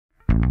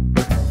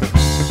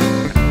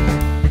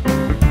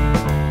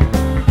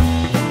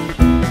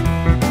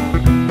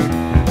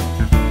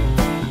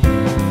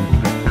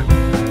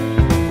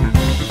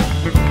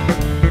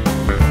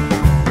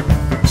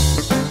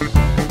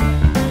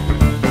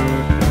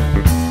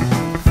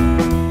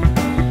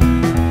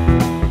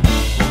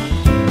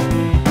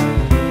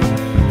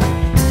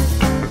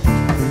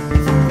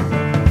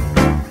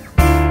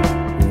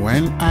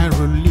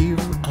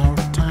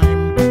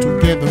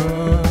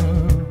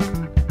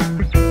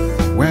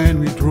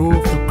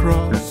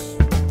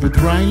the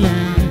dry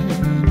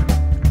land.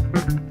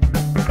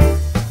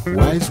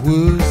 Wise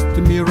words,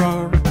 the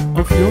mirror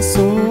of your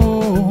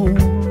soul.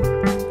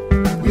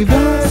 With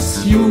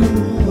us you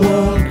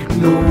walk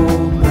no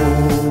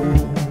more.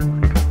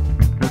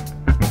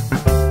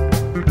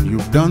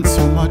 You've done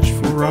so much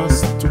for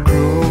us to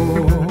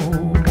grow.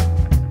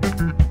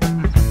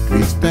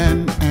 We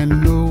stand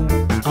and know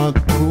our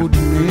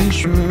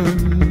coordination.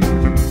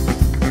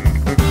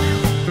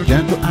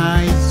 Gentle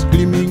eyes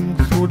gleaming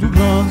through the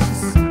glass.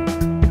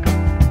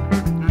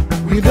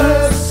 With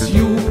us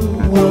you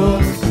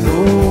walk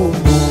no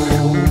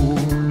more.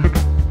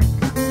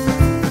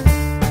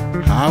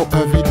 How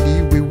avidly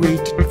we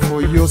waited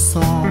for your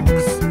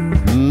songs.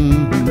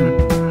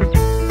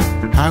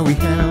 How we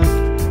held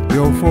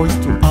your voice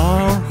to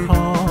our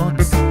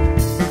hearts.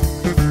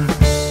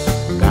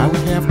 Now we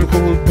have to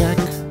hold back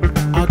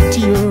our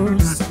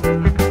tears.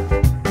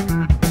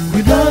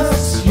 With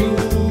us you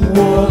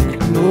walk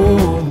no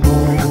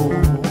more.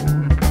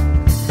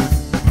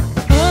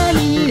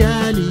 Ali,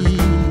 Ali,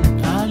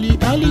 Ali,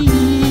 Ali,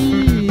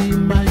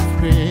 my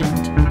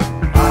friend.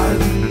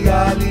 Ali,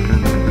 Ali,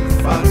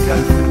 Farka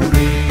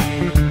Touré.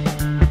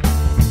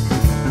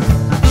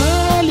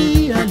 Ali,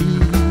 Ali,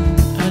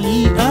 Ali,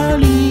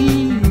 Ali,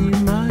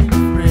 my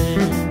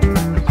friend.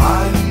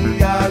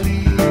 Ali, Ali,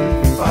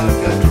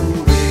 Farka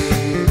Touré.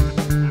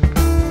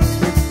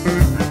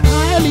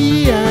 Ali,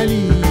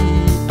 Ali,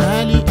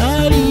 Ali,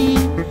 Ali,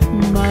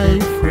 my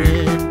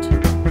friend.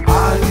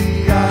 Ali,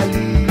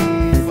 Ali,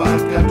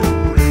 Farka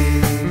Touré.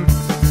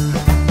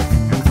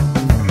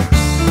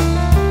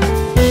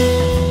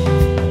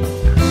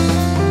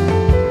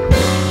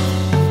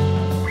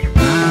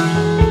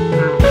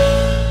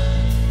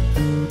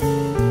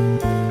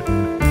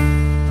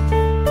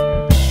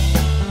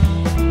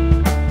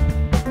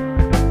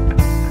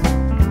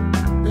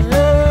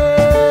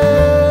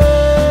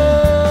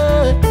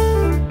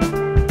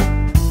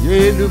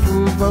 Yelu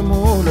fuva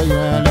mola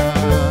yala.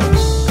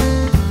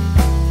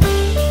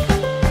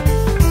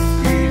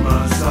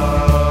 Imasa,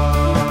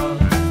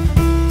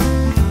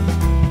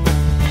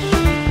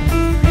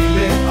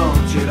 Ile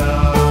Angela.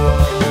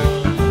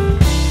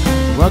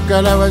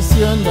 Wakala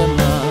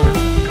wasiandama.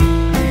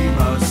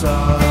 Imasa,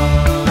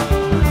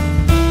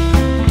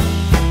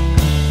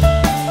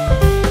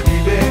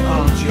 Ile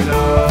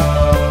Angela.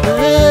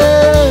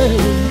 Hey,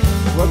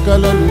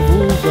 wakala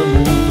luvuva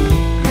mu.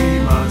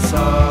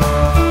 Imasa,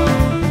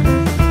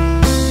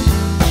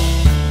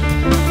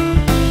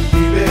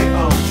 Ile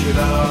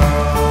Angela.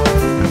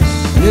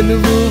 Yelu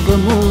fuva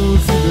mu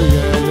sibe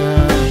yala.